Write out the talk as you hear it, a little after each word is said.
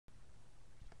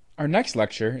Our next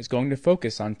lecture is going to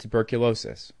focus on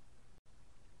tuberculosis.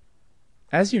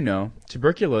 As you know,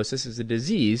 tuberculosis is a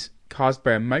disease caused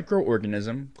by a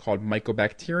microorganism called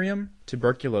Mycobacterium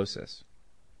tuberculosis.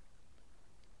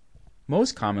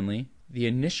 Most commonly, the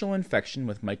initial infection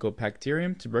with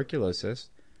Mycobacterium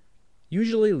tuberculosis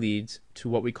usually leads to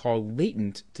what we call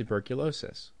latent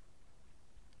tuberculosis.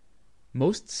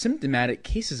 Most symptomatic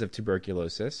cases of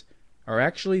tuberculosis are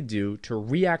actually due to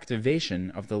reactivation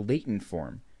of the latent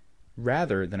form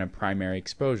rather than a primary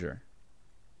exposure.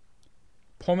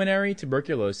 Pulmonary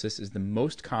tuberculosis is the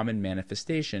most common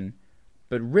manifestation,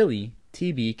 but really,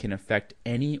 TB can affect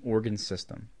any organ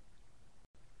system.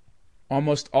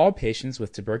 Almost all patients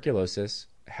with tuberculosis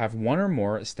have one or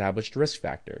more established risk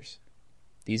factors.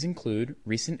 These include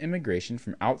recent immigration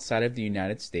from outside of the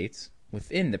United States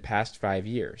within the past 5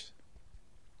 years.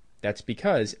 That's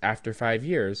because after 5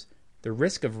 years, the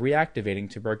risk of reactivating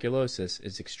tuberculosis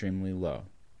is extremely low.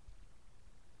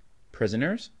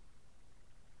 Prisoners,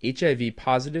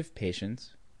 HIV-positive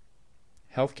patients,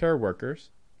 healthcare workers,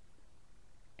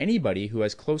 anybody who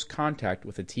has close contact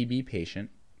with a TB patient,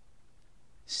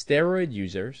 steroid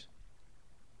users,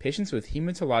 patients with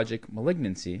hematologic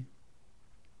malignancy,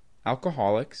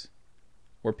 alcoholics,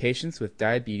 or patients with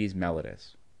diabetes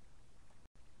mellitus.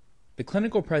 The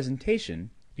clinical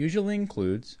presentation usually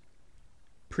includes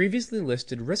previously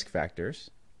listed risk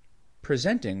factors,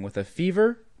 presenting with a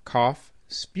fever, cough,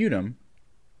 sputum,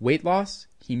 weight loss,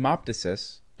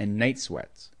 hemoptysis, and night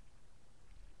sweats.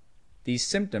 These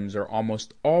symptoms are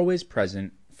almost always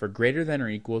present for greater than or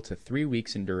equal to 3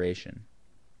 weeks in duration.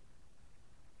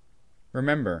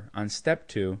 Remember, on Step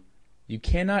 2, you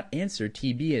cannot answer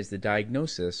TB as the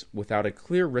diagnosis without a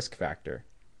clear risk factor.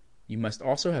 You must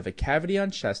also have a cavity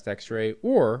on chest X-ray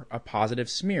or a positive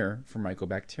smear for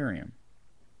Mycobacterium.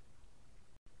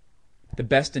 The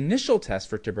best initial test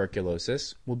for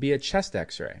tuberculosis will be a chest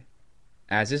X-ray,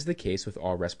 as is the case with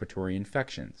all respiratory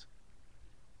infections.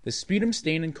 The sputum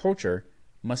stain and culture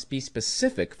must be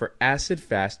specific for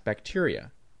acid-fast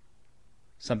bacteria,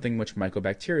 something which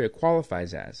Mycobacteria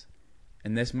qualifies as,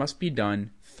 and this must be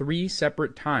done 3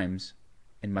 separate times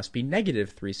and must be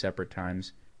negative 3 separate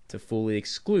times to fully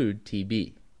exclude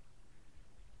TB.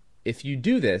 If you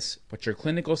do this, but your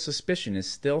clinical suspicion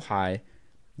is still high,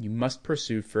 you must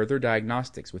pursue further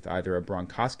diagnostics with either a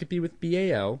bronchoscopy with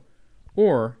BAL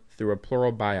or through a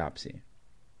pleural biopsy.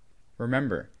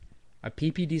 Remember, a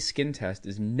PPD skin test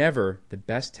is never the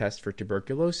best test for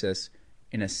tuberculosis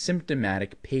in a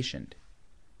symptomatic patient.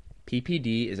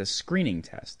 PPD is a screening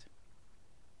test.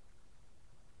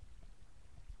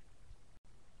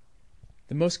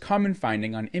 The most common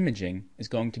finding on imaging is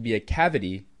going to be a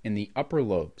cavity in the upper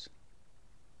lobes.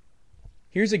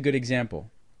 Here's a good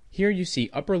example. Here you see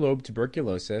upper lobe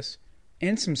tuberculosis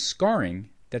and some scarring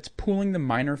that's pulling the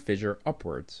minor fissure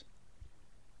upwards.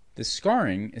 The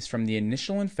scarring is from the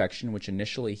initial infection which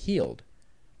initially healed.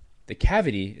 The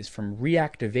cavity is from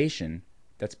reactivation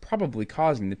that's probably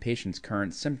causing the patient's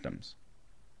current symptoms.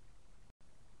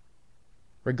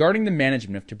 Regarding the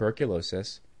management of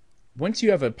tuberculosis, once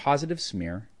you have a positive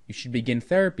smear, you should begin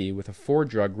therapy with a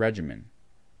 4-drug regimen.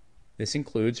 This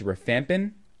includes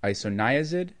rifampin,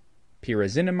 isoniazid,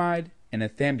 pyrazinamide, and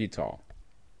ethambutol,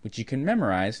 which you can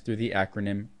memorize through the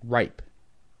acronym RIPE.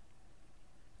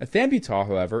 Ethambutol,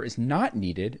 however, is not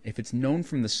needed if it's known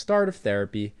from the start of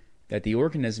therapy that the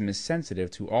organism is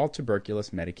sensitive to all tuberculous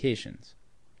medications.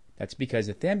 That's because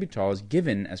ethambutol is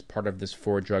given as part of this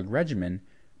 4-drug regimen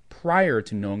prior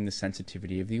to knowing the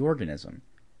sensitivity of the organism.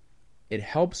 It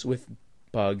helps with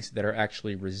bugs that are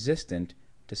actually resistant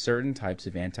to certain types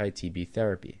of anti-TB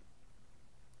therapy.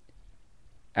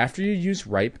 After you use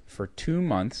RIPE for 2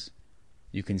 months,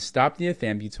 you can stop the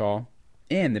ethambutol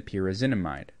and the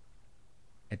pyrazinamide.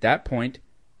 At that point,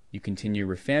 you continue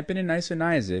rifampin and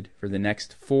isoniazid for the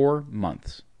next 4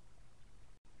 months.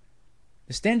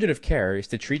 The standard of care is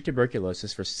to treat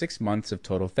tuberculosis for 6 months of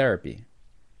total therapy.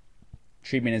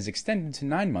 Treatment is extended to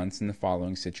 9 months in the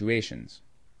following situations: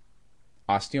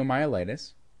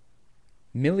 osteomyelitis,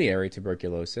 miliary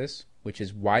tuberculosis, which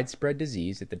is widespread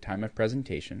disease at the time of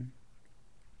presentation,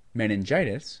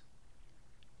 meningitis,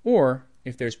 or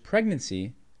if there's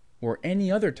pregnancy or any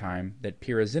other time that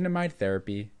pyrazinamide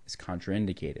therapy is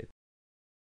contraindicated.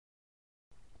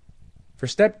 For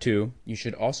Step 2, you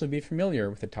should also be familiar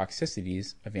with the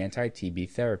toxicities of anti-TB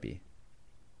therapy.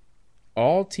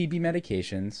 All TB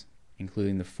medications,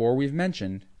 including the 4 we've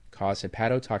mentioned, cause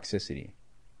hepatotoxicity.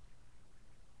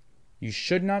 You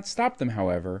should not stop them,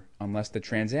 however, unless the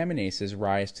transaminases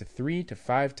rise to 3 to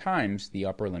 5 times the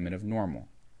upper limit of normal.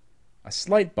 A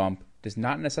slight bump does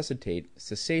not necessitate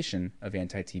cessation of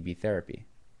anti-TB therapy.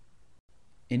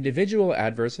 Individual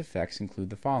adverse effects include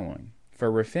the following.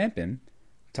 For rifampin,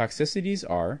 toxicities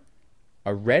are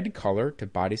a red color to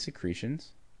body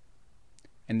secretions,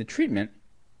 and the treatment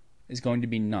is going to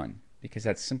be none, because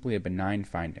that's simply a benign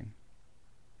finding.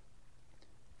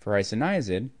 For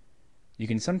isoniazid, you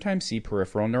can sometimes see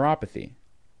peripheral neuropathy.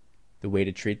 The way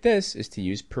to treat this is to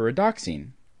use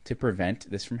pyridoxine to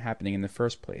prevent this from happening in the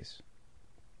first place.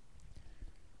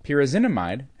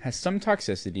 Pyrazinamide has some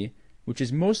toxicity, which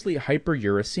is mostly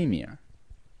hyperuricemia.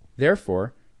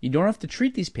 Therefore, you don't have to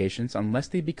treat these patients unless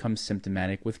they become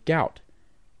symptomatic with gout.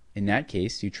 In that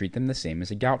case, you treat them the same as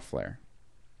a gout flare.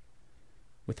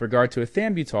 With regard to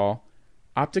ethambutol,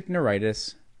 optic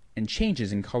neuritis and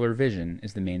changes in color vision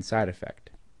is the main side effect.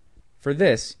 For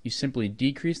this, you simply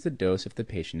decrease the dose if the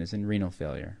patient is in renal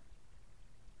failure.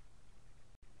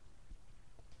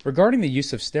 Regarding the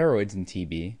use of steroids in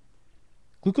TB,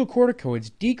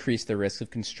 glucocorticoids decrease the risk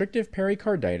of constrictive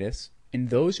pericarditis in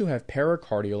those who have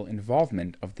pericardial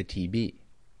involvement of the TB.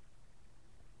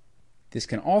 This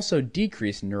can also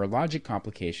decrease neurologic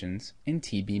complications in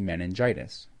TB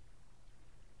meningitis.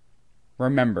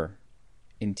 Remember,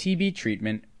 in TB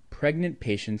treatment, pregnant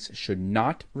patients should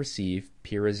not receive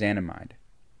pyrazinamide.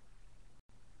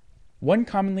 One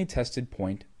commonly tested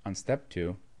point on Step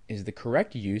 2 is the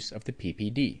correct use of the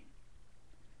PPD.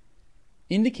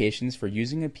 Indications for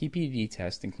using a PPD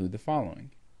test include the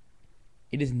following.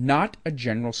 It is not a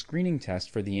general screening test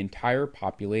for the entire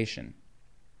population.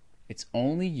 It's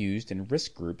only used in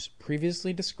risk groups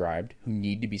previously described who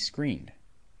need to be screened.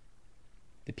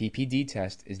 The PPD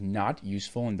test is not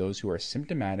useful in those who are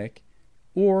symptomatic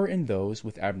or in those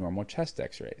with abnormal chest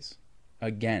x-rays.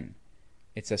 Again,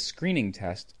 it's a screening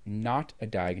test, not a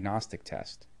diagnostic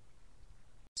test.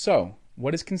 So,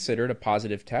 what is considered a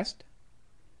positive test?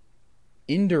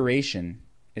 Induration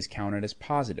is counted as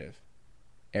positive.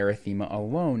 Erythema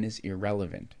alone is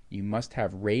irrelevant. You must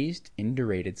have raised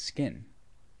indurated skin.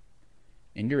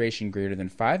 Induration greater than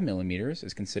 5 millimeters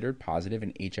is considered positive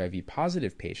in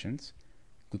HIV-positive patients,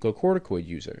 glucocorticoid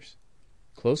users,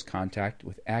 close contact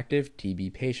with active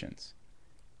TB patients,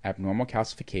 abnormal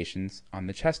calcifications on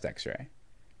the chest x-ray,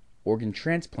 organ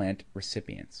transplant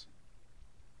recipients.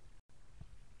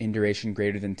 Induration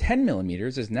greater than 10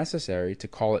 millimeters is necessary to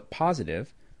call it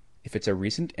positive if it's a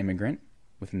recent immigrant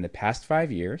within the past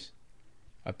 5 years,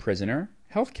 a prisoner,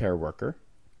 healthcare worker,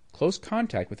 close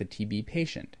contact with a TB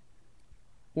patient,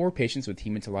 or patients with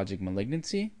hematologic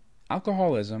malignancy,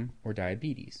 alcoholism, or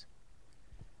diabetes.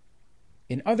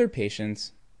 In other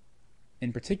patients,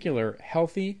 in particular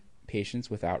healthy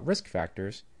patients without risk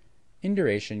factors,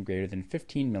 induration greater than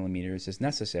 15 millimeters is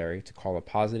necessary to call a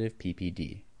positive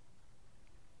PPD.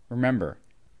 Remember,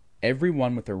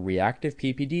 everyone with a reactive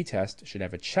PPD test should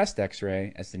have a chest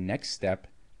x-ray as the next step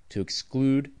to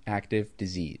exclude active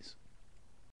disease.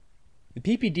 The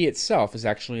PPD itself is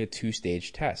actually a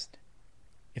two-stage test.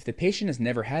 If the patient has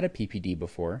never had a PPD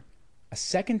before, a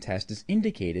second test is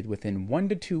indicated within 1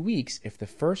 to 2 weeks if the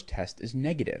first test is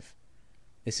negative.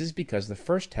 This is because the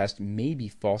first test may be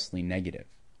falsely negative.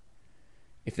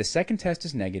 If the second test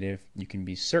is negative, you can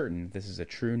be certain this is a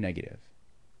true negative.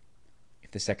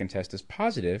 If the second test is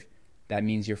positive, that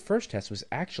means your first test was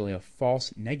actually a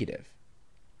false negative.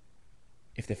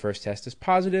 If the first test is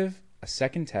positive, a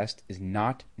second test is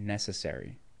not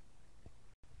necessary.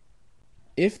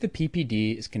 If the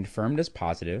PPD is confirmed as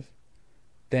positive,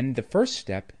 then the first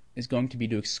step is going to be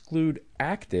to exclude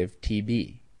active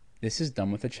TB. This is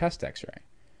done with a chest x-ray.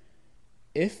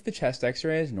 If the chest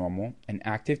x-ray is normal and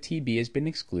active TB has been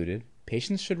excluded,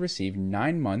 patients should receive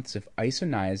 9 months of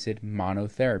isoniazid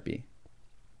monotherapy.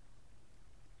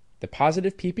 The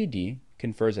positive PPD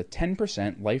confers a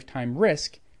 10% lifetime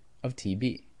risk of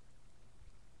TB.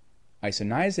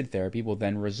 Isoniazid therapy will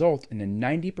then result in a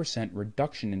 90%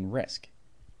 reduction in risk.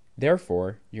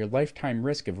 Therefore, your lifetime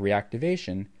risk of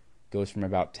reactivation goes from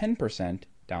about 10%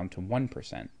 down to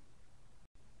 1%.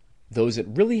 Those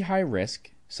at really high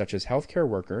risk, such as healthcare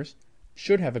workers,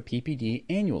 should have a PPD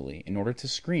annually in order to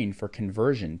screen for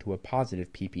conversion to a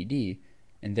positive PPD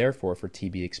and therefore for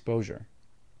TB exposure.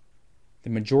 The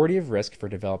majority of risk for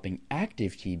developing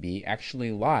active TB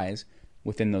actually lies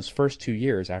within those first 2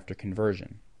 years after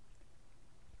conversion.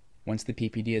 Once the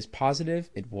PPD is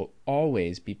positive, it will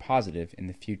always be positive in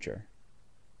the future.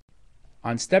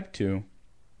 On Step 2,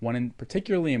 one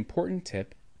particularly important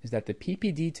tip is that the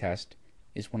PPD test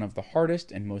is one of the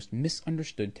hardest and most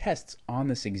misunderstood tests on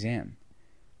this exam.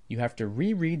 You have to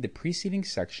reread the preceding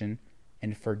section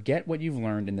and forget what you've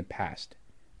learned in the past.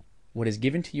 What is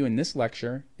given to you in this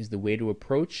lecture is the way to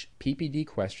approach PPD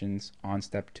questions on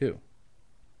Step 2.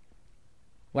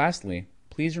 Lastly,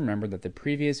 please remember that the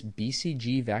previous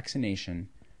BCG vaccination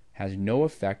has no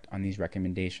effect on these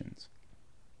recommendations.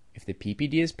 If the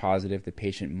PPD is positive, the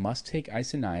patient must take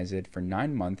isoniazid for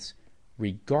 9 months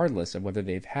regardless of whether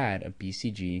they've had a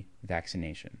BCG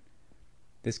vaccination.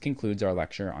 This concludes our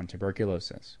lecture on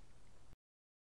tuberculosis.